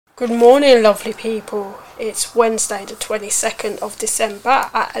Good morning, lovely people. It's Wednesday the 22nd of December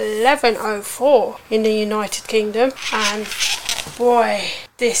at 11:04 in the United Kingdom, and boy,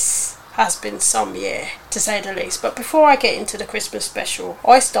 this has been some year to say the least. But before I get into the Christmas special,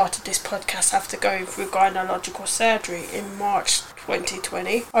 I started this podcast after going through gynecological surgery in March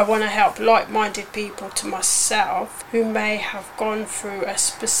 2020. I want to help like-minded people to myself who may have gone through a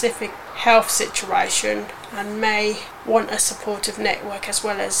specific health situation and may want a supportive network, as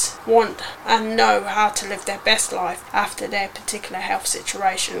well as want and know how to live their best life after their particular health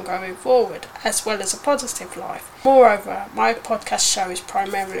situation going forward, as well as a positive life. Moreover, my podcast show is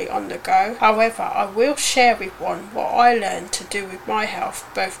primarily on the go. However, I will share with one what I learned to do with my health,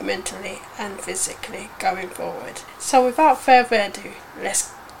 both mentally and physically, going forward. So without further ado, let's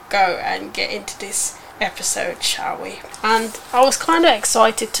go and get into this episode, shall we? And I was kind of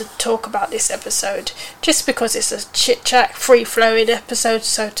excited to talk about this episode just because it's a chit chat, free flowing episode,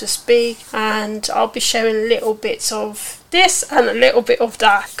 so to speak, and I'll be sharing little bits of this and a little bit of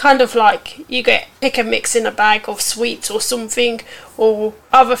that, kind of like you get pick and mix in a bag of sweets or something, or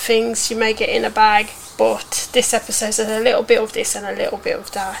other things you may get in a bag, but this episode is a little bit of this and a little bit of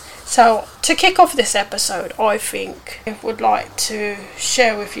that. So to kick off this episode, I think I would like to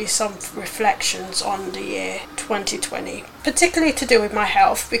share with you some reflections on the year 2020, particularly to do with my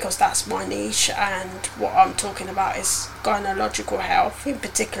health, because that's my niche, and what I'm talking about is gynecological health in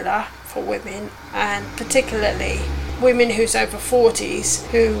particular for women, and particularly women who's over 40s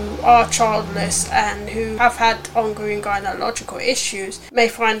who are childless and who have had ongoing gynecological issues may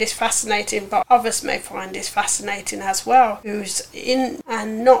find this fascinating, but others may find this fascinating as well, who's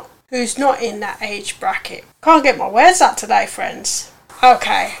not in that age bracket. Can't get my words out today, friends.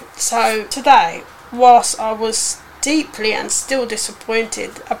 Okay, so today, whilst I was deeply and still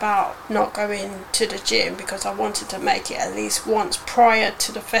disappointed about not going to the gym, because I wanted to make it at least once prior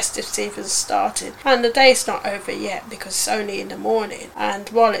to the festive season starting, and the day's not over yet because it's only in the morning, and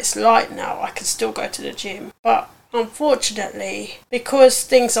while it's light now I can still go to the gym, but unfortunately, because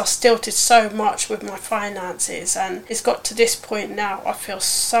things are stilted so much with my finances, and it's got to this point now, I feel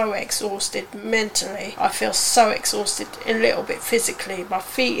so exhausted mentally. I feel so exhausted a little bit physically. My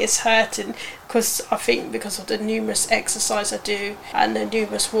feet is hurting because I think because of the numerous exercise I do and the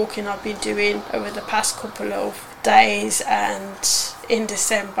numerous walking I've been doing over the past couple of days and in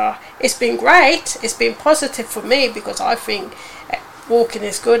December. It's been great. It's been positive for me because I think walking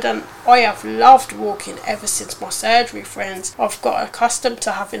is good, and I have loved walking ever since my surgery, friends. I've got accustomed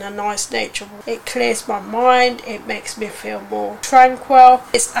to having a nice nature. It clears my mind, it makes me feel more tranquil.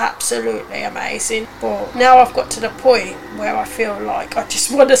 It's absolutely amazing. But now I've got to the point where I feel like I just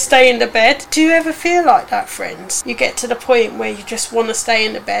want to stay in the bed. Do you ever feel like that, friends? You get to the point where you just want to stay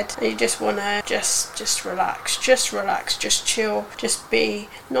in the bed and you just want to just relax, just chill, just be,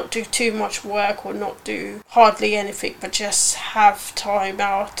 not do too much work or not do hardly anything, but just have time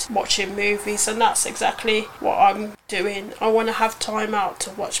out watching movies. And that's exactly what I'm doing. I want to have time out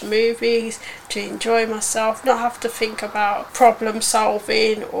to watch movies, to enjoy myself, not have to think about problem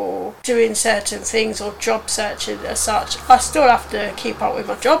solving or doing certain things or job searching as such. I still have to keep up with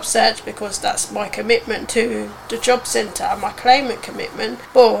my job search because that's my commitment to the job centre and my claimant commitment,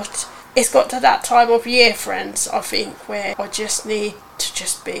 but it's got to that time of year, friends, I think, where I just need to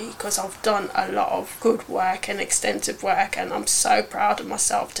just be, because I've done a lot of good work and extensive work, and I'm so proud of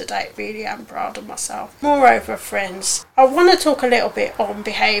myself today. Really am proud of myself. Moreover, friends, I want to talk a little bit on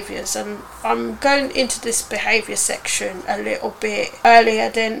behaviours, and I'm going into this behaviour section a little bit earlier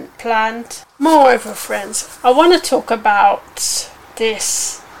than planned. Moreover, friends, I want to talk about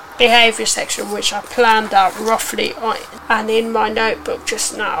this behaviour section which I planned out roughly on, and in my notebook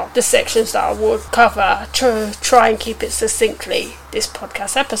just now, the sections that I would cover to try and keep it succinctly this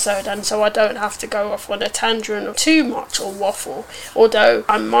podcast episode, and so I don't have to go off on a tangent or too much or waffle, although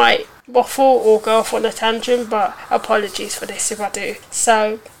I might waffle or go off on a tangent, but apologies for this if I do.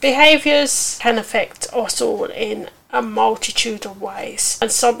 So behaviours can affect us all in a multitude of ways, and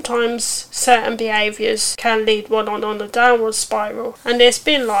sometimes certain behaviours can lead one on a downward spiral, and there's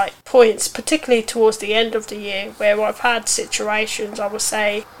been like points, particularly towards the end of the year, where I've had situations, I would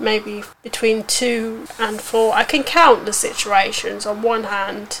say maybe between 2 and 4, I can count the situations on one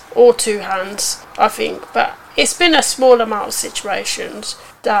hand or 2 hands I think, but it's been a small amount of situations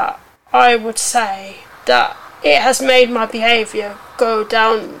that I would say that it has made my behaviour go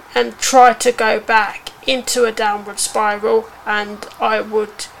down and try to go back into a downward spiral, and I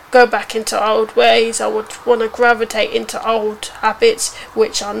would go back into old ways. I would want to gravitate into old habits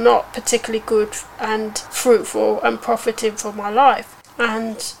which are not particularly good and fruitful and profiting for my life.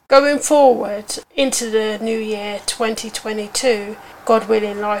 And going forward into the new year 2022, God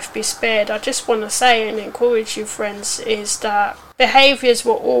willing, life be spared. I just want to say and encourage you, friends, is that behaviours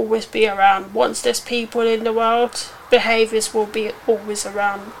will always be around. Once there's people in the world, behaviours will be always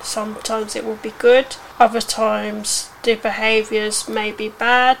around. Sometimes it will be good, other times the behaviours may be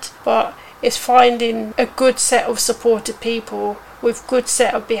bad, but it's finding a good set of supported people with good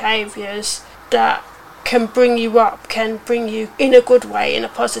set of behaviours that can bring you up, can bring you in a good way, in a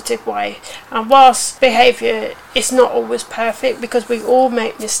positive way. And whilst behaviour is not always perfect, because we all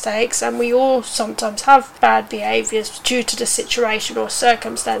make mistakes and we all sometimes have bad behaviours due to the situation or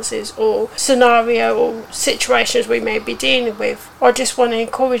circumstances or scenario or situations we may be dealing with, I just want to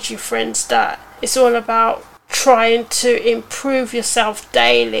encourage you, friends, that it's all about trying to improve yourself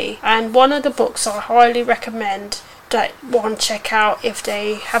daily. And one of the books I highly recommend that one check out if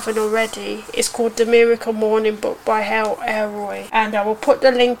they haven't already is called The Miracle Morning Book by Hal Elroy, and I will put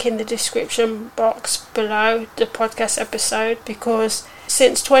the link in the description box below the podcast episode, because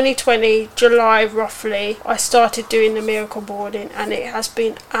since 2020 July roughly I started doing the Miracle Morning and it has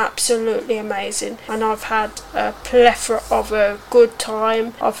been absolutely amazing, and I've had a plethora of a good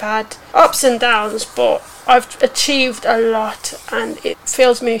time. I've had ups and downs, but I've achieved a lot and it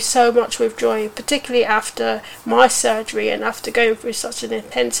fills me so much with joy, particularly after my surgery and after going through such an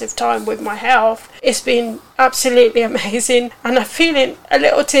intensive time with my health. It's been absolutely amazing, and I'm feeling a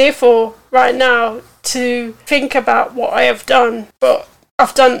little tearful right now to think about what I have done, but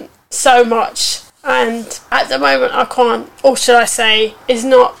I've done so much, and at the moment I can't, or should I say, is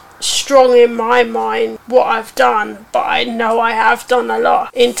not strong in my mind what I've done, but I know I have done a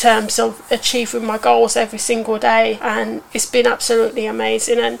lot in terms of achieving my goals every single day, and it's been absolutely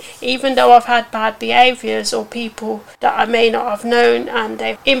amazing. And even though I've had bad behaviours or people that I may not have known and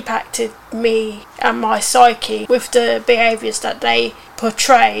they've impacted me and my psyche with the behaviours that they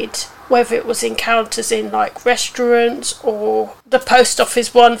portrayed, whether it was encounters in like restaurants or the post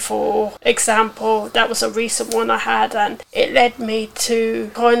office one, for example, that was a recent one I had, and it led me to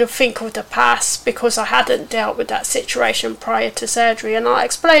kind of think of the past because I hadn't dealt with that situation prior to surgery, and I'll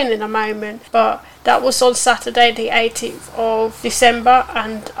explain in a moment. But that was on Saturday the 18th of December,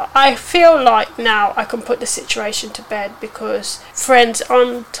 and I feel like now I can put the situation to bed because, friends,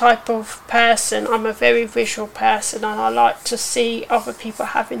 I'm the type of person, I'm a very visual person, and I like to see other people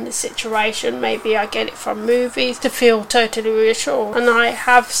having the situation. Maybe I get it from movies to feel totally reassured, and I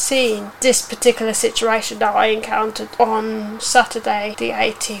have seen this particular situation that I encountered on Saturday the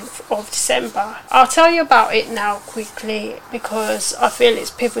 18th of December. I'll tell you about it now quickly because I feel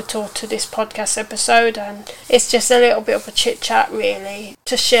it's pivotal to this podcast episode, and it's just a little bit of a chit chat really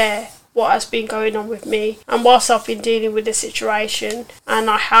to share what has been going on with me. And whilst I've been dealing with the situation, and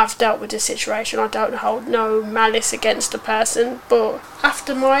I have dealt with the situation, I don't hold no malice against the person, but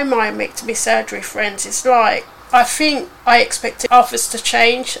after my myomectomy surgery, friends, it's like I think I expected others to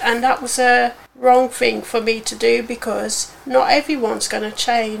change, and that was a wrong thing for me to do because not everyone's going to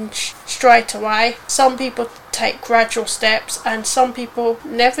change straight away. Some people take gradual steps and some people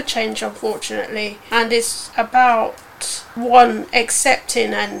never change, unfortunately, and it's about one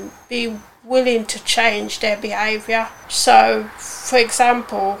accepting and be willing to change their behaviour. So for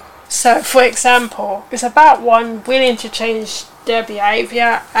example, it's about one willing to change their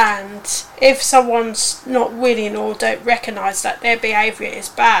behaviour, and if someone's not willing or don't recognise that their behaviour is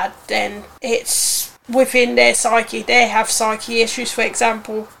bad, then it's within their psyche. They have psyche issues, for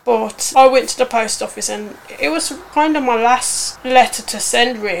example. But I went to the post office and it was kind of my last letter to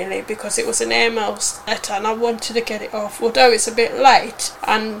send really, because it was an airmail letter and I wanted to get it off, although it's a bit late,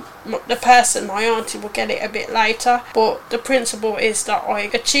 and the person, my auntie, will get it a bit later, but the principle is that I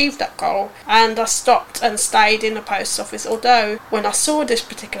achieved that goal and I stopped and stayed in the post office. Although when I saw this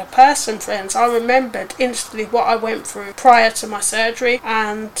particular person, friends, I remembered instantly what I went through prior to my surgery,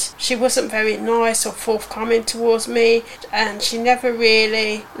 and she wasn't very nice or forthcoming towards me, and she never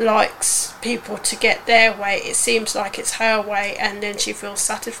really likes people to get their way. It seems like it's her way and then she feels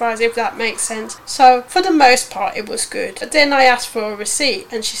satisfied, if that makes sense. So for the most part it was good, but then I asked for a receipt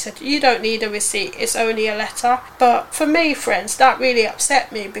and she said, you don't need a receipt, it's only a letter. But for me, friends, that really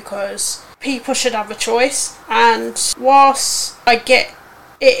upset me because people should have a choice, and whilst I get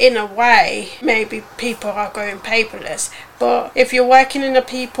it in a way, maybe people are going paperless, but if you're working in a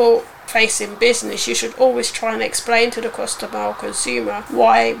people facing business, you should always try and explain to the customer or consumer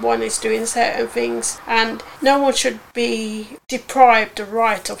why one is doing certain things, and no one should be deprived the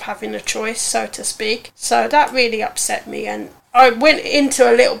right of having a choice, so to speak. So that really upset me, and I went into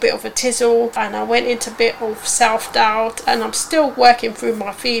a little bit of a tizzle and I went into a bit of self-doubt, and I'm still working through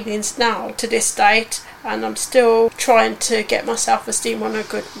my feelings now to this date. and I'm still trying to get my self-esteem on a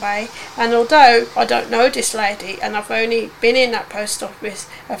good way. And although I don't know this lady, and I've only been in that post office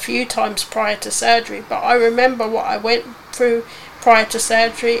a few times prior to surgery, but I remember what I went through prior to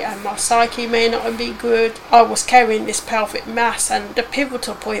surgery, and my psyche may not be good. I was carrying this pelvic mass, and the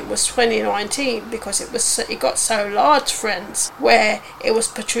pivotal point was 2019 because it got so large, friends, where it was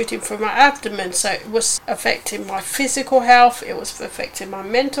protruding from my abdomen. So it was affecting my physical health, it was affecting my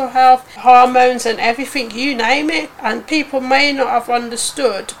mental health, hormones and everything, you name it. And people may not have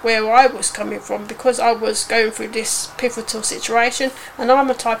understood where I was coming from because I was going through this pivotal situation. And I'm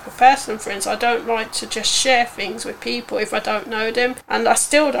a type of person, friends, I don't like to just share things with people if I don't know them, and I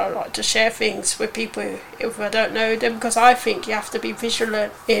still don't like to share things with people if I don't know them, because I think you have to be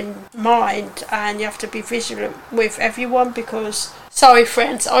vigilant in mind and you have to be vigilant with everyone. Because sorry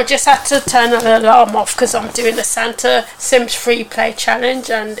friends, I just had to turn an alarm off because I'm doing the Santa Sims free play challenge,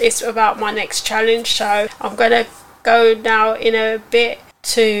 and it's about my next challenge, so I'm gonna go now in a bit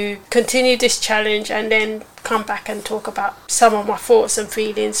to continue this challenge and then come back and talk about some of my thoughts and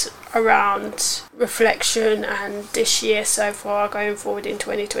feelings around reflection and this year so far going forward in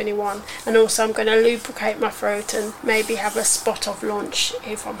 2021. And also I'm going to lubricate my throat and maybe have a spot of lunch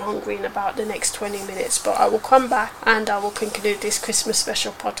if I'm hungry in about the next 20 minutes. But I will come back and I will conclude this Christmas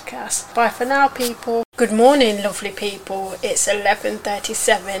special podcast. Bye for now, people. Good morning, lovely people. It's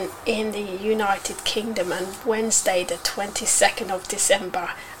 11:37 in the United Kingdom and Wednesday the 22nd of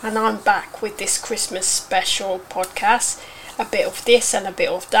December, and I'm back with this Christmas special podcast. A bit of this and a bit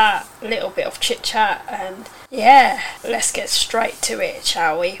of that, a little bit of chit chat, and yeah, let's get straight to it,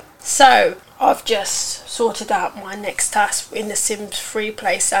 shall we? So I've just sorted out my next task in the Sims Free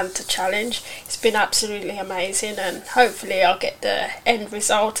Play Santa Challenge. It's been absolutely amazing, and hopefully I'll get the end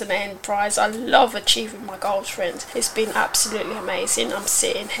result and the end prize. I love achieving my goals, friends. It's been absolutely amazing. I'm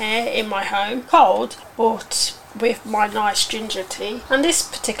sitting here in my home, cold, but with my nice ginger tea. And this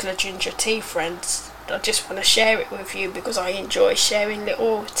particular ginger tea, friends, I just want to share it with you because I enjoy sharing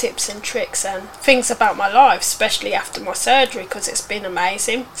little tips and tricks and things about my life, especially after my surgery, because it's been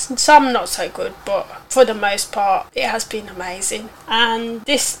amazing. Some not so good, but for the most part it has been amazing. And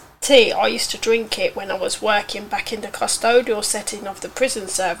this tea, I used to drink it when I was working back in the custodial setting of the prison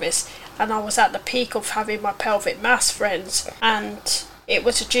service, and I was at the peak of having my pelvic mass, friends, and it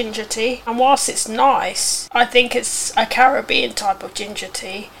was a ginger tea. And whilst it's nice, I think it's a Caribbean type of ginger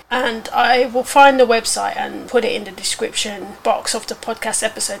tea, and I will find the website and put it in the description box of the podcast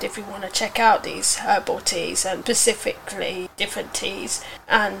episode if you want to check out these herbal teas and specifically different teas.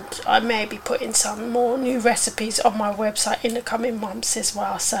 And I may be putting some more new recipes on my website in the coming months as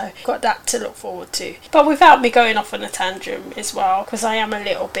well, so got that to look forward to. But without me going off on a tangent as well, because I am a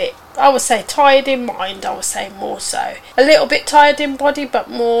little bit, I would say tired in mind, I would say more so. A little bit tired in body, but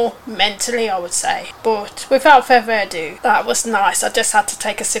more mentally, I would say. But without further ado, that was nice. I just had to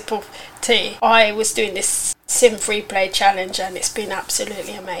take a sip of tea. I was doing this Sim Free Play challenge and it's been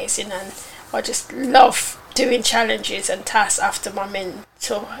absolutely amazing, and I just love doing challenges and tasks after my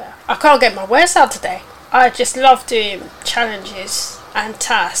mental. I can't get my words out today. I just love doing challenges and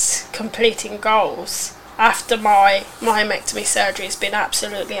tasks, completing goals. After my myomectomy surgery, it's been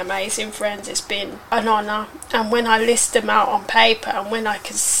absolutely amazing, friends. It's been an honour, and when I list them out on paper and when I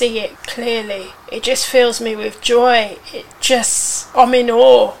can see it clearly, it just fills me with joy. I'm in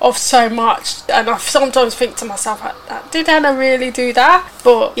awe of so much, and I sometimes think to myself, did Anna really do that?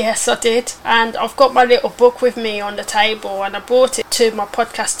 But yes, I did. And I've got my little book with me on the table, and I brought it to my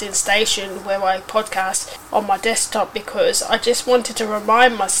podcasting station where I podcast on my desktop because I just wanted to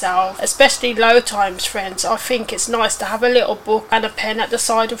remind myself, especially low times, friends, I think it's nice to have a little book and a pen at the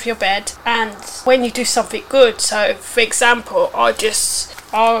side of your bed, and when you do something good. So for example,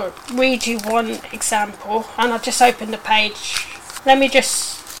 I'll read you one example, and I'll just open the page. Let me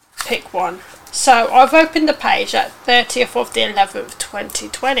just pick one. So I've opened the page at 30th of the 11th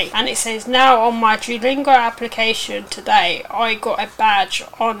 2020, and it says, now on my Duolingo application today I got a badge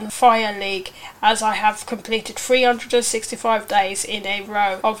on Fire League as I have completed 365 days in a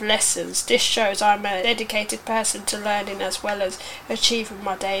row of lessons. This shows I'm a dedicated person to learning as well as achieving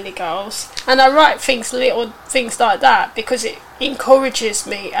my daily goals. And I write little things like that because it encourages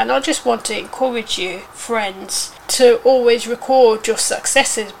me, and I just want to encourage you, friends, to always record your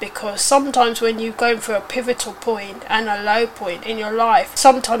successes, because sometimes when you're going through a pivotal point and a low point in your life,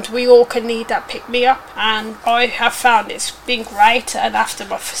 sometimes we all can need that pick me up, and I have found it's been great. And after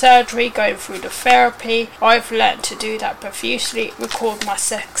my surgery, going through the therapy, I've learned to do that profusely, record my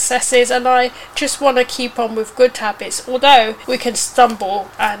successes, and I just want to keep on with good habits. Although we can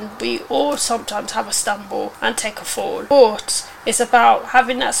stumble, and we all sometimes have a stumble and take a fall, but It's about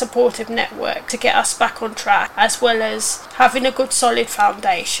having that supportive network to get us back on track, as well as having a good solid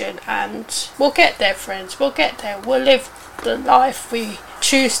foundation. And we'll get there, friends, we'll get there. We'll live the life we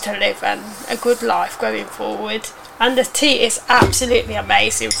choose to live, and a good life going forward. And the tea is absolutely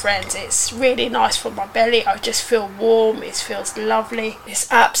amazing, friends. It's really nice for my belly. I just feel warm. It feels lovely.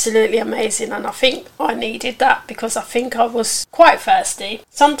 It's absolutely amazing. And I think I needed that because I think I was quite thirsty.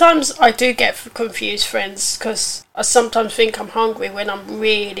 Sometimes I do get confused, friends, because I sometimes think I'm hungry when I'm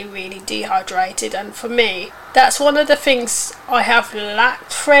really, really dehydrated. And for me, that's one of the things I have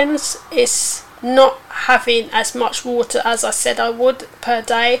lacked, friends, is not having as much water as I said I would per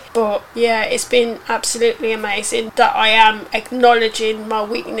day. But yeah, it's been absolutely amazing that I am acknowledging my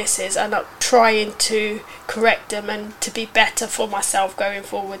weaknesses and I'm trying to correct them and to be better for myself going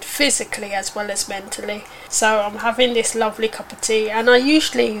forward, physically as well as mentally. So I'm having this lovely cup of tea, and I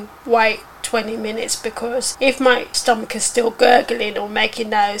usually wait 20 minutes because if my stomach is still gurgling or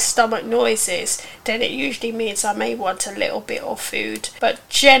making those stomach noises, then it usually means I may want a little bit of food. But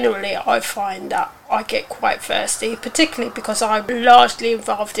generally I find that I get quite thirsty, particularly because I'm largely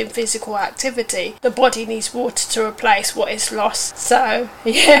involved in physical activity. The body needs water to replace what is lost. So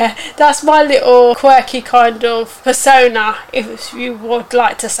yeah, that's my little quirky kind of persona, if you would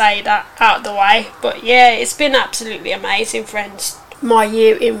like to say that out the way. But yeah, it's been absolutely amazing, friends, my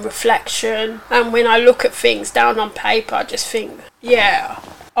year in reflection. And when I look at things down on paper, I just think, yeah,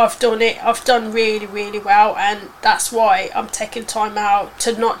 I've done it. I've done really, really well, and that's why I'm taking time out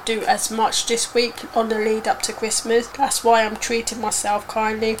to not do as much this week on the lead up to Christmas. That's why I'm treating myself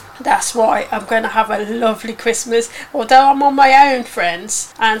kindly. That's why I'm going to have a lovely Christmas, although I'm on my own,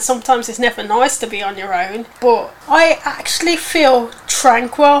 friends, and sometimes it's never nice to be on your own. But I actually feel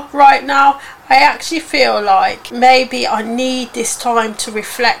tranquil right now. I actually feel like maybe I need this time to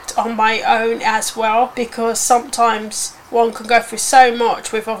reflect on my own as well, because sometimes one can go through so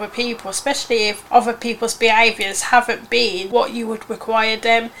much with other people, especially if other people's behaviours haven't been what you would require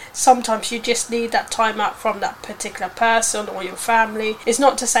them. Sometimes you just need that time out from that particular person or your family. It's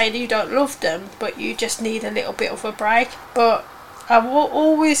not to say that you don't love them, but you just need a little bit of a break. But I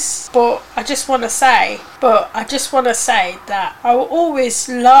just want to say that I will always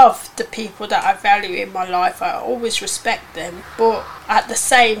love the people that I value in my life. I always respect them. But at the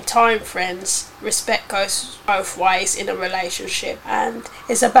same time, friends, respect goes both ways in a relationship, and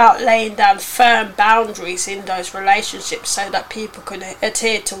it's about laying down firm boundaries in those relationships so that people can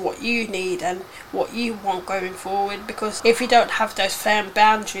adhere to what you need and what you want going forward. Because if you don't have those firm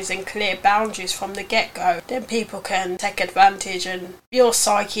boundaries and clear boundaries from the get-go, then people can take advantage, and your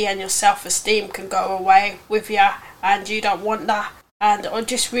psyche and your self-esteem can go away with you, and you don't want that. And I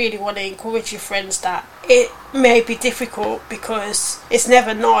just really want to encourage you, friends, that it may be difficult because it's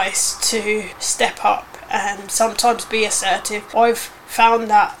never nice to step up and sometimes be assertive. I've found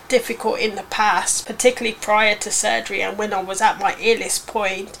that difficult in the past, particularly prior to surgery, and when I was at my illest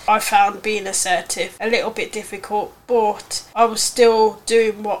point, I found being assertive a little bit difficult, but I was still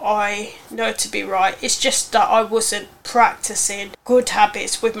doing what I know to be right. It's just that I wasn't practicing good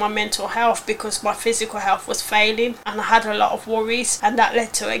habits with my mental health because my physical health was failing, and I had a lot of worries, and that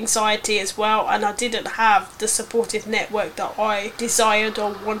led to anxiety as well, and I didn't have the supportive network that I desired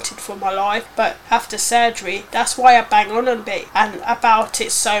or wanted for my life. But after surgery, that's why I bang on a bit and about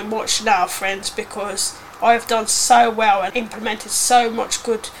it so much now, friends, because I've done so well and implemented so much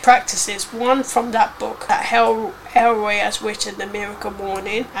good practices. One from that book that Elroy has written, The Miracle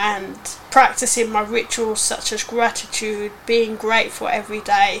Morning, and practicing my rituals such as gratitude, being grateful every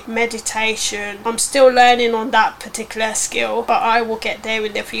day, meditation. I'm still learning on that particular skill, but I will get there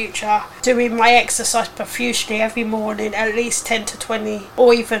in the future. Doing my exercise profusely every morning, at least 10 to 20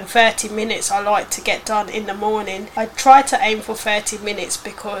 or even 30 minutes I like to get done in the morning. I try to aim for 30 minutes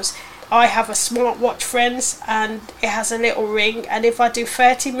because I have a smartwatch, friends, and it has a little ring, and if I do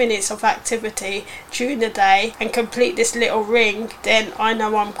 30 minutes of activity during the day and complete this little ring, then I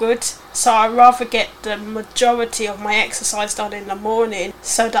know I'm good. So I rather get the majority of my exercise done in the morning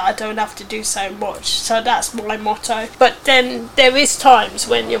so that I don't have to do so much. So that's my motto. But then there is times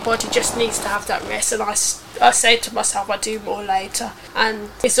when your body just needs to have that rest, and I say to myself I do more later, and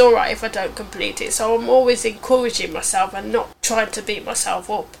it's alright if I don't complete it. So I'm always encouraging myself and not trying to beat myself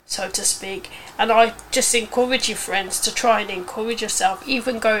up, so to speak. And I just encourage you, friends, to try and encourage yourself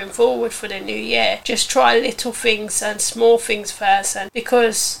even going forward for the new year. Just try little things and small things first, and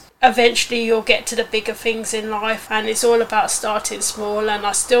because eventually you'll get to the bigger things in life, and it's all about starting small, and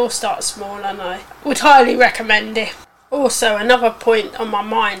I still start small, and I would highly recommend it. Also, another point on my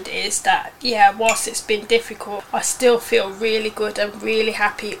mind is that, yeah, whilst it's been difficult, I still feel really good and really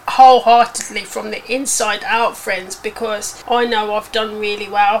happy wholeheartedly from the inside out, friends, because I know I've done really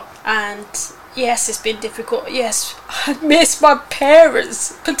well. And yes, it's been difficult. Yes, I miss my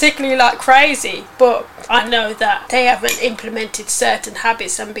parents, particularly like crazy. But I know that they haven't implemented certain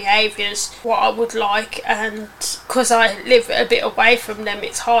habits and behaviours what I would like. And because I live a bit away from them,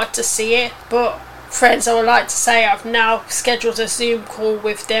 it's hard to see it. But friends, I would like to say I've now scheduled a Zoom call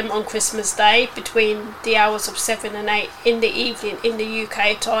with them on Christmas Day between the hours of 7 and 8 in the evening in the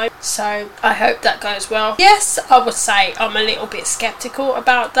UK time. So I hope that goes well. Yes, I would say I'm a little bit sceptical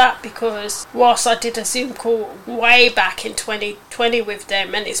about that, because whilst I did a Zoom call way back in 2020 with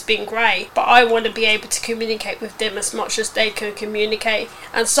them and it's been great, but I want to be able to communicate with them as much as they can communicate.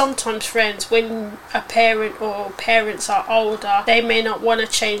 And sometimes, friends, when a parent or parents are older, they may not want to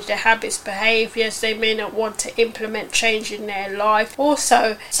change their habits, behaviours, they may not want to implement change in their life.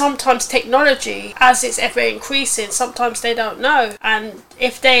 Also, sometimes technology, as it's ever increasing, sometimes they don't know, and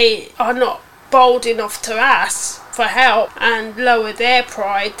if they are not bold enough to ask for help and lower their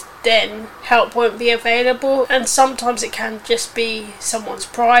pride, then help won't be available. And sometimes it can just be someone's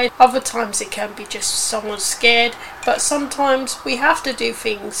pride, other times it can be just someone scared. But sometimes we have to do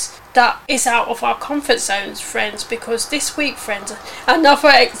things that is out of our comfort zones, friends, because this week, friends,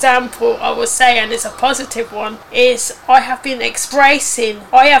 another example I would say, and it's a positive one, is I have been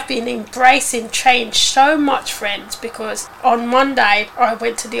embracing change so much, friends, because on Monday I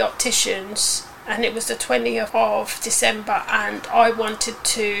went to the opticians and it was the 20th of December, and I wanted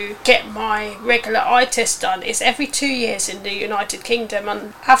to get my regular eye test done. It's every 2 years in the United Kingdom,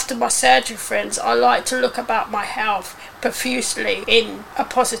 and after my surgery, friends, I like to look about my health profusely in a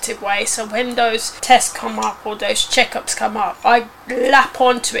positive way. So when those tests come up or those checkups come up, I lap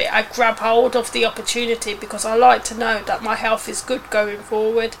onto it, I grab hold of the opportunity, because I like to know that my health is good going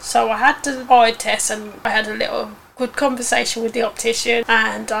forward. So I had the eye test and I had a little good conversation with the optician,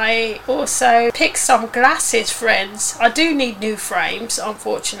 and I also picked some glasses, friends. I do need new frames,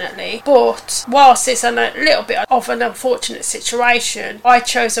 unfortunately, but whilst it's a little bit of an unfortunate situation, I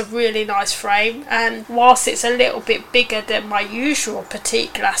chose a really nice frame, and whilst it's a little bit bigger than my usual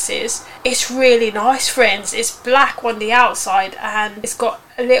petite glasses, it's really nice, friends. It's black on the outside and it's got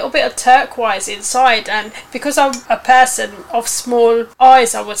a little bit of turquoise inside, and because I'm a person of small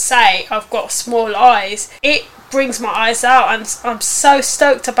eyes, I would say I've got small eyes, it brings my eyes out, and I'm so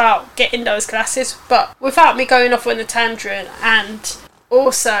stoked about getting those glasses. But without me going off on a tangent, and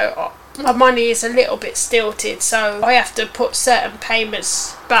also my money is a little bit stilted, so I have to put certain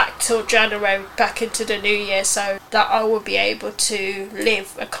payments back till January, back into the new year, so that I will be able to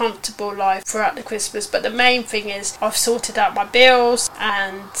live a comfortable life throughout the Christmas. But the main thing is I've sorted out my bills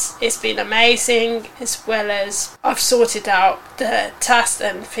and it's been amazing, as well as I've sorted out the tasks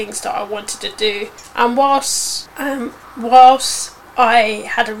and things that I wanted to do. And whilst I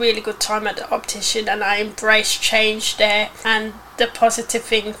had a really good time at the optician and I embraced change there, and the positive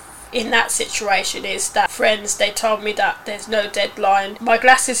thing in that situation is that, friends, they told me that there's no deadline. My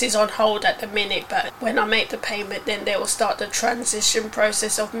glasses is on hold at the minute, but when I make the payment, then they will start the transition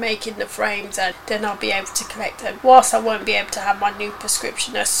process of making the frames, and then I'll be able to collect them. Whilst I won't be able to have my new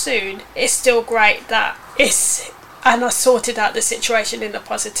prescription as soon, it's still great that and I sorted out the situation in a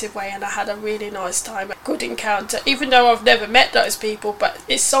positive way, and I had a really nice time, a good encounter, even though I've never met those people. But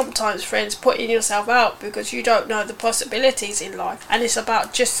it's sometimes, friends, putting yourself out, because you don't know the possibilities in life, and it's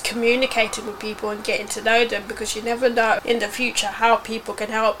about just communicating with people and getting to know them, because you never know in the future how people can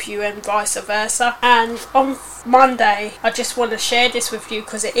help you and vice versa. And on Monday, I just want to share this with you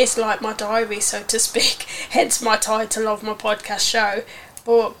because it is like my diary, so to speak, hence my title of my podcast show.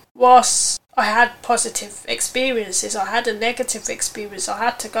 But whilst I had positive experiences, I had a negative experience. I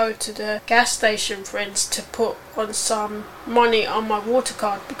had to go to the gas station, friends, to put on some money on my water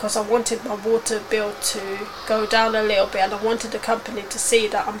card, because I wanted my water bill to go down a little bit, and I wanted the company to see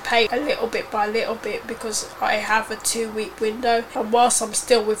that I'm paying a little bit by little bit, because I have a 2-week window, and whilst I'm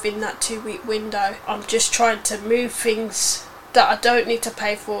still within that 2-week window, I'm just trying to move things that I don't need to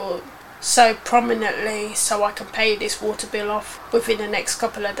pay for so prominently, so I can pay this water bill off within the next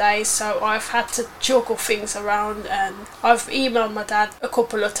couple of days. So I've had to juggle things around, and I've emailed my dad a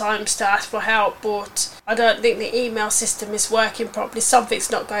couple of times to ask for help, but I don't think the email system is working properly. Something's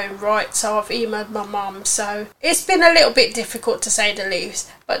not going right, so I've emailed my mum. So it's been a little bit difficult, to say the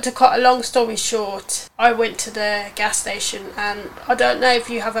least, But to cut a long story short, I went to the gas station, and I don't know if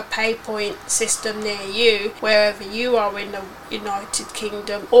you have a pay point system near you, wherever you are in the United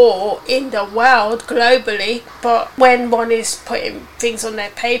Kingdom or in the world globally, but when one is putting things on their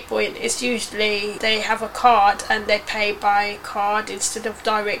pay point, it's usually they have a card and they pay by card instead of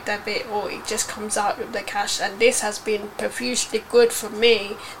direct debit, or it just comes out with the cash. And this has been profusely good for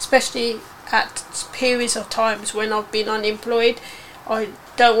me, especially at periods of times when I've been unemployed. I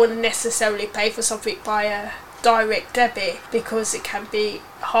don't want to necessarily pay for something by a direct debit because it can be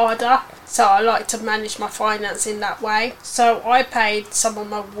harder, so I like to manage my finance in that way. So I paid some of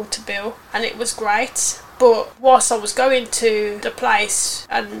my water bill and it was great, but whilst I was going to the place,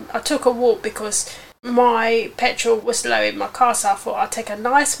 and I took a walk because my petrol was low in my car, so I thought I'd take a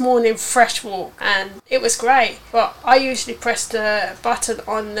nice morning fresh walk, and it was great. But I usually press the button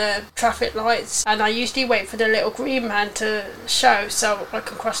on the traffic lights, and I usually wait for the little green man to show so I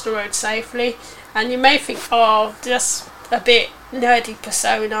can cross the road safely. And you may think, oh, just a bit nerdy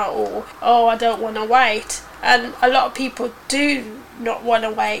persona, or oh, I don't want to wait. And a lot of people do not want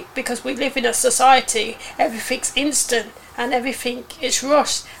to wait because we live in a society, everything's instant and everything is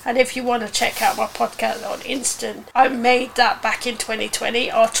rushed. And if you want to check out my podcast on Instant, I made that back in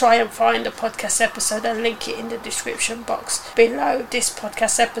 2020. I'll try and find a podcast episode and link it in the description box below this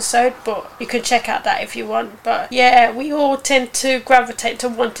podcast episode, but you can check out that if you want. But yeah, we all tend to gravitate to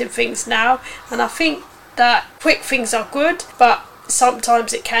wanting things now, and I think that quick things are good, but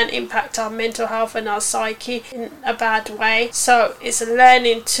sometimes it can impact our mental health and our psyche in a bad way. So it's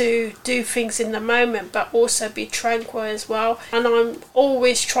learning to do things in the moment but also be tranquil as well. And I'm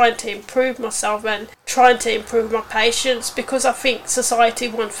always trying to improve myself and trying to improve my patience, because I think society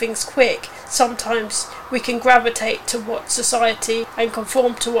wants things quick. Sometimes we can gravitate to what society and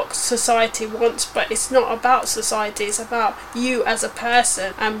conform to what society wants, but it's not about society, it's about you as a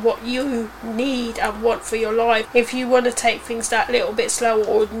person and what you need and want for your life. If you want to take things that little bit slower,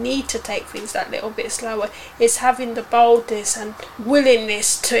 or need to take things that little bit slower, it's having the boldness and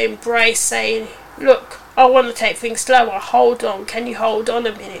willingness to embrace saying, look, I want to take things slower, hold on, can you hold on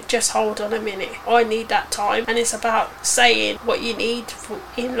a minute, just hold on a minute, I need that time. And it's about saying what you need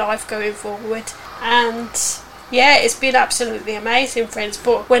in life going forward. And yeah, it's been absolutely amazing, friends.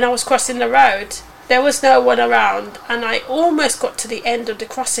 But when I was crossing the road, there was no one around, and I almost got to the end of the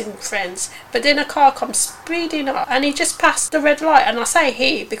crossing, friends, but then a car comes speeding up and he just passed the red light. And I say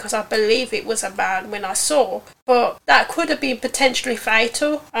he because I believe it was a man when I saw, but that could have been potentially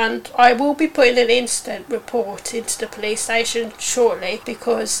fatal. And I will be putting an instant report into the police station shortly,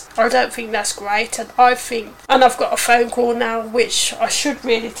 because I don't think that's great. And I've got a phone call now which I should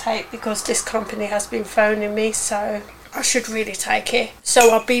really take, because this company has been phoning me, so I should really take it. So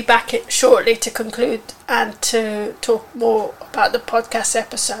I'll be back shortly to conclude and to talk more about the podcast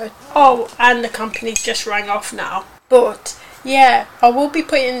episode. Oh, and the company just rang off now. But yeah, I will be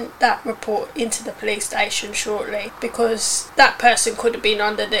putting that report into the police station shortly, because that person could have been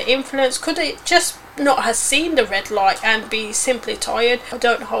under the influence, could have just not have seen the red light and be simply tired. I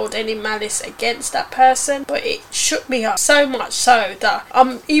don't hold any malice against that person, but it shook me up so much so that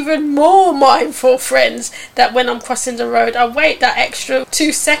I'm even more mindful, friends, that when I'm crossing the road I wait that extra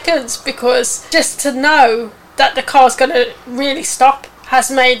 2 seconds, because just to know that the car's going to really stop has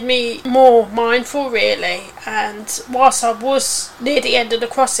made me more mindful, really. And whilst I was near the end of the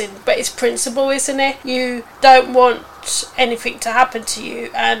crossing, but it's principle, isn't it? You don't want anything to happen to you,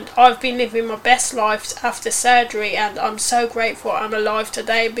 and I've been living my best life after surgery, and I'm so grateful I'm alive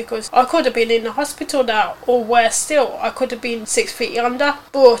today, because I could have been in the hospital now, or worse still, I could have been 6 feet under.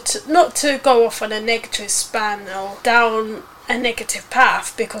 But not to go off on a negative span or down a negative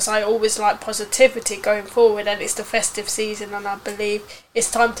path, because I always like positivity going forward, and it's the festive season and I believe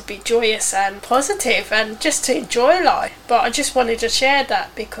it's time to be joyous and positive and just to enjoy life. But I just wanted to share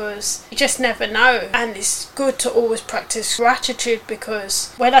that because you just never know, and it's good to always practice gratitude,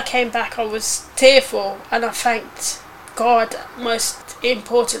 because when I came back I was tearful and I thanked God most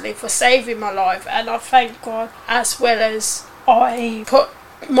importantly for saving my life, and I thank God as well as I put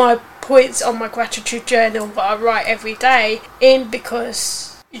my points on my gratitude journal that I write every day in,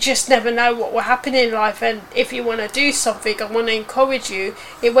 because you just never know what will happen in life. And if you want to do something, I want to encourage you,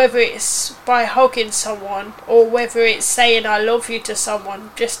 whether it's by hugging someone or whether it's saying I love you to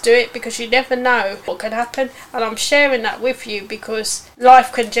someone, just do it, because you never know what can happen. And I'm sharing that with you because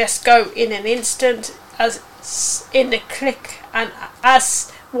life can just go in an instant, as in the click, and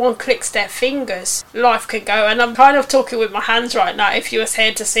as one clicks their fingers, life can go. And I'm kind of talking with my hands right now. If you was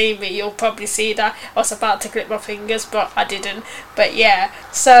here to see me, you'll probably see that I was about to click my fingers, but I didn't. But yeah,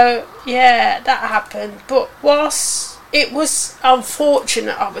 so yeah, that happened. But whilst it was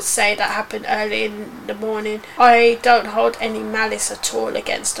unfortunate, I would say, that happened early in the morning. I don't hold any malice at all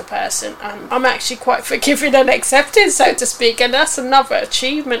against a person, and I'm actually quite forgiving and accepting, so to speak, and that's another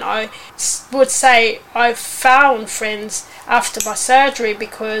achievement. I would say I've found friends after my surgery,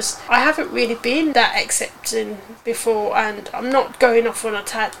 because I haven't really been that accepting before, and I'm not going off on a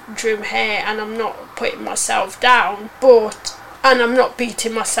tantrum here, and I'm not putting myself down, and I'm not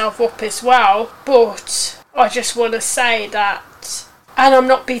beating myself up as well, but I just want to say that, and I'm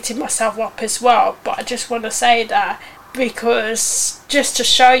not beating myself up as well, but I just want to say that because just to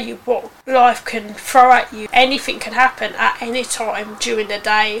show you what life can throw at you, anything can happen at any time during the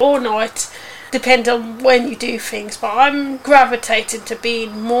day or night, depending on when you do things. But I'm gravitating to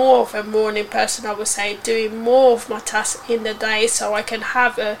being more of a morning person, I would say, doing more of my tasks in the day so I can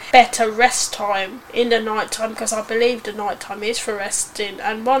have a better rest time in the night time, because I believe the night time is for resting.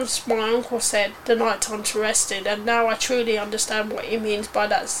 And once my uncle said the night time's for resting, and now I truly understand what he means by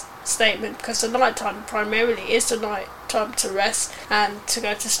that statement, because the night time primarily is the night time to rest and to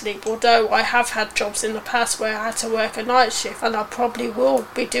go to sleep. Although I have had jobs in the past where I had to work a night shift, and I probably will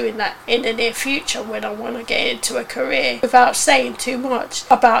be doing that in the near future when I want to get into a career, without saying too much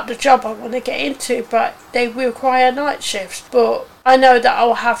about the job I want to get into, but they require night shifts. But I know that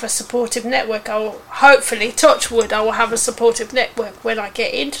I'll have a supportive network. I'll hopefully, touch wood, I will have a supportive network when I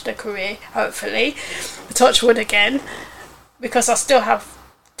get into the career, hopefully, touch wood again, because I still have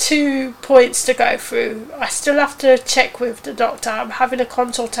 2 points to go through. I still have to check with the doctor. I'm having a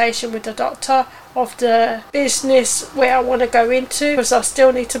consultation with the doctor of the business where I want to go into, because I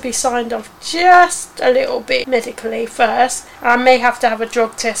still need to be signed off just a little bit medically first. I may have to have a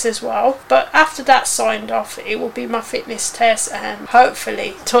drug test as well, but after that's signed off, it will be my fitness test, and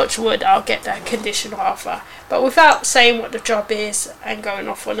hopefully, touch wood, I'll get that conditional offer. But without saying what the job is and going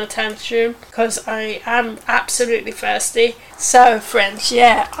off on a tantrum, because I am absolutely thirsty. So friends,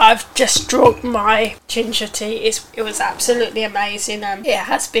 yeah, I've just drunk my ginger tea. It was absolutely amazing, and it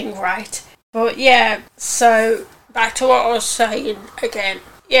has been great. But yeah, so back to what I was saying again.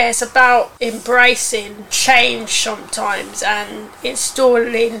 Yeah, it's about embracing change sometimes and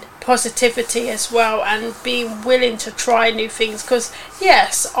installing positivity as well, and being willing to try new things, because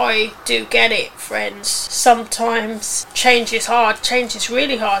yes, I do get it, friends. Sometimes change is hard. Change is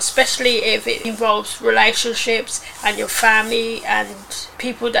really hard, especially if it involves relationships and your family and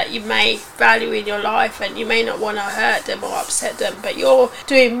people that you may value in your life, and you may not want to hurt them or upset them, but you're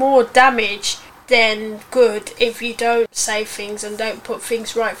doing more damage than good if you don't say things and don't put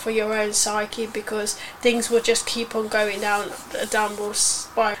things right for your own psyche, because things will just keep on going down a downward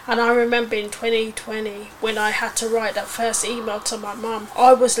spiral. And I remember in 2020 when I had to write that first email to my mum,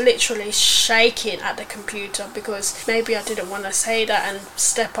 I was literally shaking at the computer, because maybe I didn't want to say that and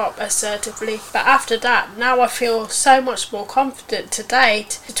step up assertively. But after that, now I feel so much more confident. To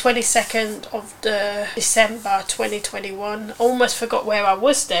date, the 22nd of December 2021, almost forgot where I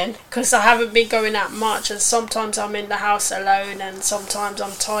was then, because I haven't been going out much, and sometimes I'm in the house alone and sometimes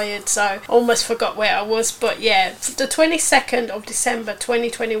I'm tired, so almost forgot where I was. But yeah, the 22nd of December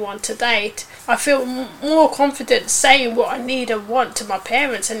 2021 to date, I feel more confident saying what I need and want to my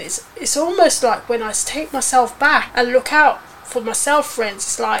parents, and it's almost like when I take myself back and look out for myself, friends,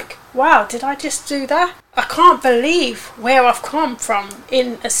 it's like, wow, did I just do that? I can't believe where I've come from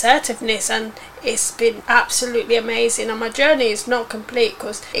in assertiveness, and it's been absolutely amazing. And my journey is not complete,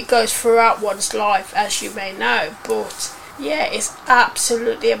 because it goes throughout one's life, as you may know, but yeah, it's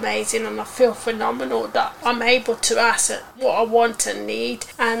absolutely amazing, and I feel phenomenal that I'm able to ask what I want and need.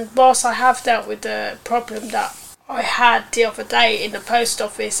 And whilst I have dealt with the problem that I had the other day in the post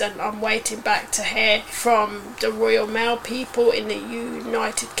office, and I'm waiting back to hear from the Royal Mail people in the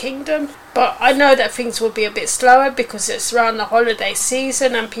United Kingdom, but I know that things will be a bit slower because it's around the holiday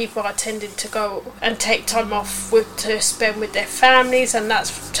season and people are tending to go and take time off to spend with their families, and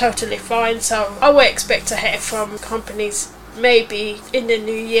that's totally fine. So I will expect to hear from companies maybe in the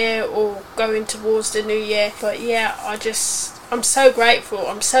new year or going towards the new year. But yeah, I'm so grateful.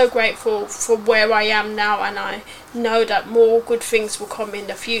 I'm so grateful for where I am now, and I know that more good things will come in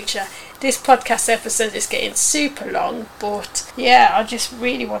the future. This podcast episode is getting super long, but yeah, I just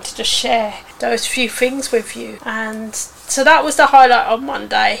really wanted to share those few things with you. And so that was the highlight on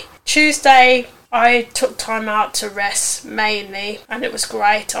Monday. Tuesday, I took time out to rest mainly, and it was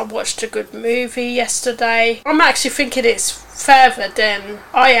great. I watched a good movie yesterday. I'm actually thinking it's further than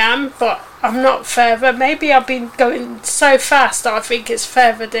I am, but I'm not further. Maybe I've been going so fast that I think it's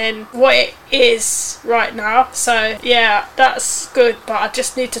further than what it is right now. So yeah, that's good, but I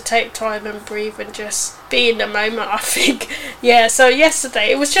just need to take time and breathe and just be in the moment, I think. Yeah, so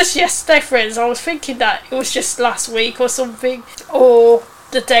yesterday, it was just yesterday, friends. I was thinking that it was just last week or something, or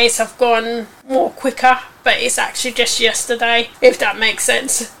the days have gone more quicker, but it's actually just yesterday, if that makes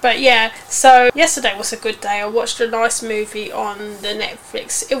sense. But yeah, so yesterday was a good day. I watched a nice movie on the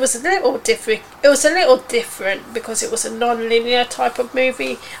Netflix. It was a little different because it was a non-linear type of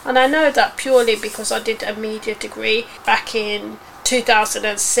movie, and I know that purely because I did a media degree back in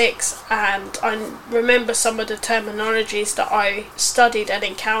 2006, and I remember some of the terminologies that I studied and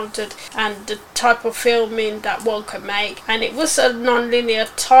encountered and the type of filming that one could make. And it was a non-linear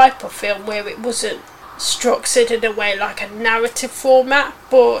type of film where it wasn't structured in a way like a narrative format,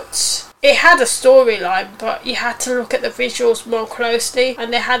 but it had a storyline, but you had to look at the visuals more closely,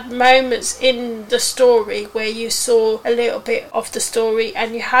 and they had moments in the story where you saw a little bit of the story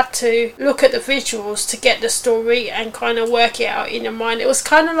and you had to look at the visuals to get the story and kind of work it out in your mind. It was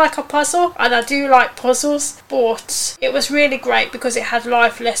kind of like a puzzle, and I do like puzzles, but it was really great because it had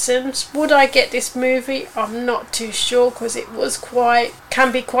life lessons. Would I get this movie? I'm not too sure, because it was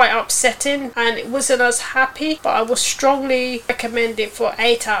can be quite upsetting and it wasn't as happy, but I would strongly recommend it for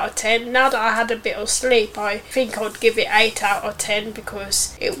 8 out of 10. Now that I had a bit of sleep, I think I would give it 8 out of 10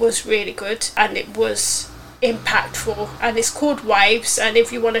 because it was really good and it was impactful, and it's called Waves, and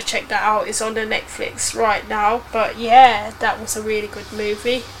if you want to check that out, it's on the Netflix right now. But yeah, that was a really good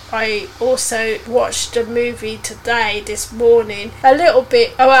movie. I also watched a movie today, this morning, a little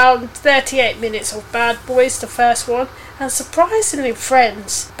bit, around 38 minutes of Bad Boys, the first one. And surprisingly,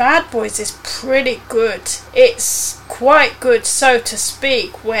 friends, Bad Boys is pretty good. It's quite good, so to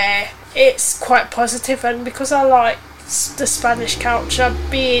speak, where it's quite positive, and because I like the Spanish culture,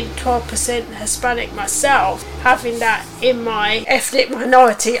 being 12% Hispanic myself, having that in my ethnic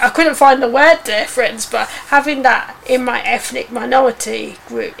minority, I couldn't find the word there, friends, but having that in my ethnic minority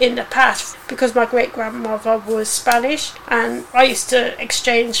group in the past, because my great grandmother was Spanish and I used to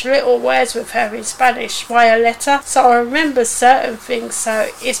exchange little words with her in Spanish via letter, so I remember certain things. So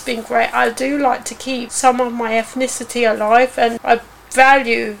it's been great. I do like to keep some of my ethnicity alive, and I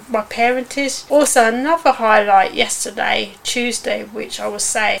value my parentage. Also, another highlight yesterday, Tuesday, which I will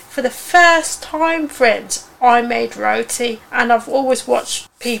say, for the first time, friends, I made roti, and I've always watched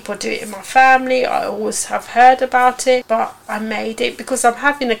people do it in my family. I always have heard about it, but I made it because I'm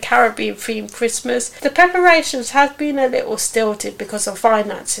having a Caribbean themed Christmas. The preparations have been a little stilted because of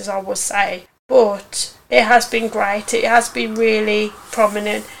finances, I will say, but it has been great. It has been really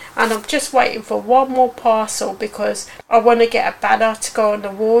prominent. And I'm just waiting for one more parcel because I want to get a banner to go on the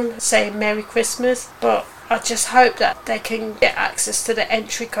wall saying Merry Christmas. But I just hope that they can get access to the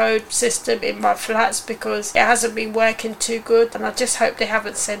entry code system in my flats because it hasn't been working too good, and I just hope they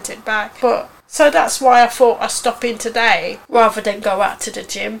haven't sent it back. But so that's why I thought I'd stop in today rather than go out to the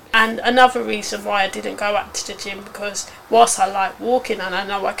gym. And another reason why I didn't go out to the gym, because whilst I like walking and I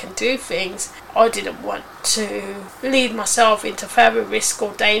know I can do things, I didn't want to lead myself into further risk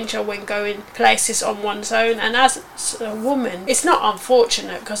or danger when going places on one's own. And as a woman, it's not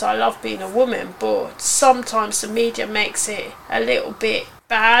unfortunate because I love being a woman, but sometimes the media makes it a little bit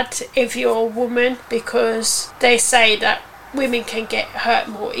bad if you're a woman, because they say that women can get hurt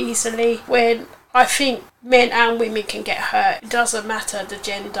more easily, when I think men and women can get hurt. It doesn't matter the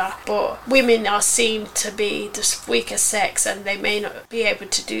gender, but women are seen to be the weaker sex and they may not be able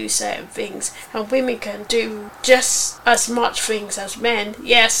to do certain things, and women can do just as much things as men.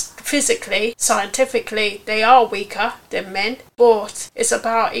 Yes, physically, scientifically, they are weaker than men, but it's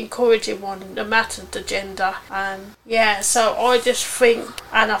about encouraging one no matter the gender. And yeah, so I just think,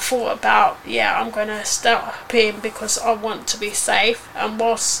 and I thought about, I'm going to stop in because I want to be safe. And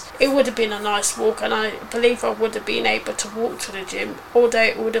whilst it would have been a nice walk, and I believe I would have been able to walk to the gym, although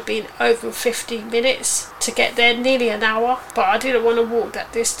it would have been over 15 minutes to get there, nearly an hour, but I didn't want to walk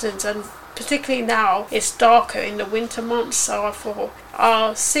that distance, and particularly now it's darker in the winter months, so I thought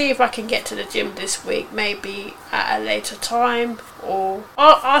I'll see if I can get to the gym this week, maybe at a later time, or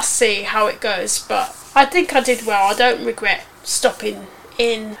I'll see how it goes. But I think I did well. I don't regret stopping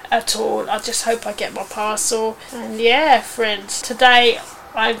in at all. I just hope I get my parcel. And yeah, friends, today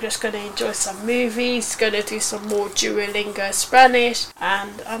I'm just going to enjoy some movies, going to do some more Duolingo Spanish,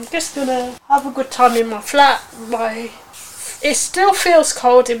 and I'm just going to have a good time in my flat. It still feels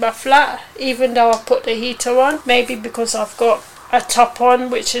cold in my flat, even though I put the heater on. Maybe because I've got a top on,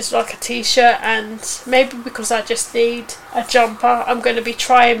 which is like a t-shirt, and maybe because I just need a jumper, I'm going to be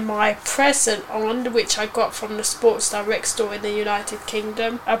trying my present on, which I got from the Sports Direct store in the United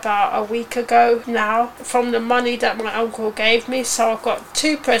Kingdom about a week ago now, from the money that my uncle gave me. So I've got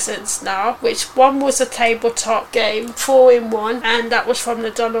 2 presents now, which one was a tabletop game 4-in-1, and that was from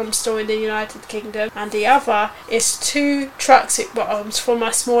the Dunelm store in the United Kingdom, and the other is 2 tracksuit bottoms for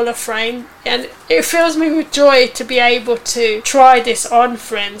my smaller frame. And it fills me with joy to be able to try this on,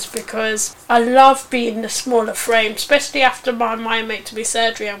 friends, because I love being the smaller frame, especially after my myomectomy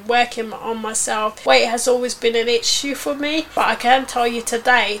surgery and working on myself. Weight has always been an issue for me, but I can tell you to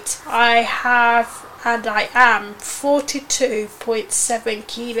date, I have and I am 42.7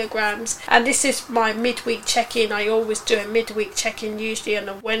 kilograms, and this is my midweek check-in. I always do a midweek check-in, usually on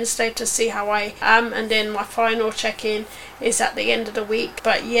a Wednesday, to see how I am, and then my final check-in is at the end of the week.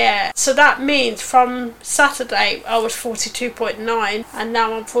 But yeah, so that means from Saturday I was 42.9 and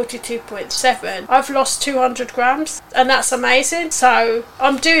now I'm 42.7. I've lost 200 grams, and that's amazing. So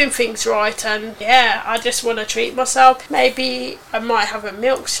I'm doing things right, and yeah, I just want to treat myself. Maybe I might have a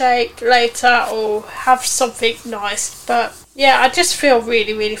milkshake later or have something nice, but yeah, I just feel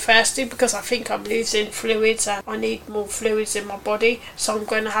really, really thirsty because I think I'm losing fluids and I need more fluids in my body. So I'm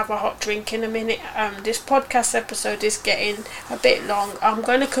going to have a hot drink in a minute. This podcast episode is getting a bit long. I'm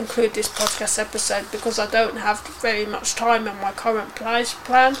going to conclude this podcast episode because I don't have very much time in my current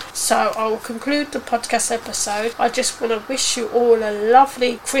plan. So I will conclude the podcast episode. I just want to wish you all a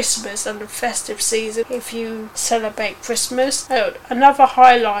lovely Christmas and a festive season if you celebrate Christmas. Another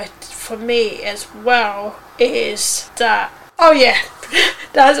highlight for me as well is that, oh yeah,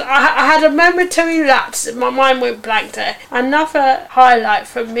 I had a momentary lapse. My mind went blank there. Another highlight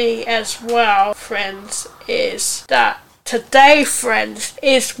for me as well, friends, is that today, friends,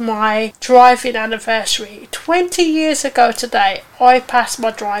 is my driving anniversary. 20 years ago today, I passed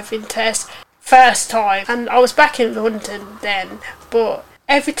my driving test first time, and I was back in London then, but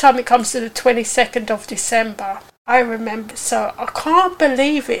every time it comes to the 22nd of December, I remember. So I can't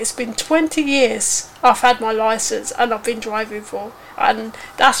believe it. It's been 20 years I've had my licence and I've been driving for, and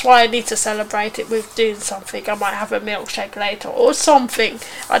that's why I need to celebrate it with doing something. I might have a milkshake later or something.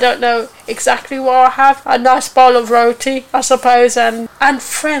 I don't know exactly what I have. A nice bowl of roti, I suppose. And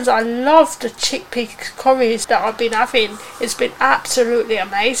friends, I love the chickpea curries that I've been having. It's been absolutely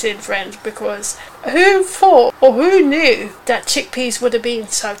amazing, friends, because who thought or who knew that chickpeas would have been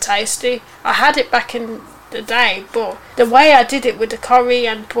so tasty? I had it back in the day, but the way I did it with the curry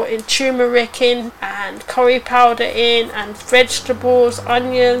and putting turmeric in and curry powder in and vegetables,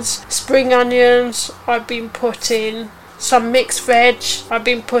 onions, spring onions, I've been putting some mixed veg, I've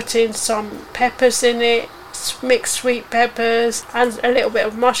been putting some peppers in it, mixed sweet peppers and a little bit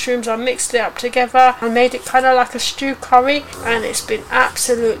of mushrooms. I mixed it up together and made it kind of like a stew curry, and it's been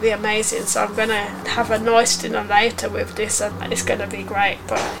absolutely amazing. So I'm gonna have a nice dinner later with this, and it's gonna be great.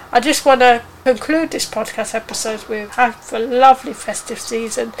 But I just want to conclude this podcast episode with have a lovely festive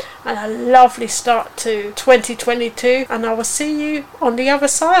season and a lovely start to 2022, and I will see you on the other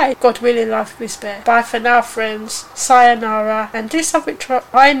side, God willing, life be spared. Bye for now, friends. Sayonara, and do something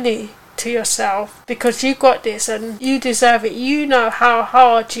kindly to yourself, because you got this and you deserve it. You know how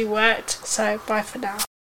hard you worked. So bye for now.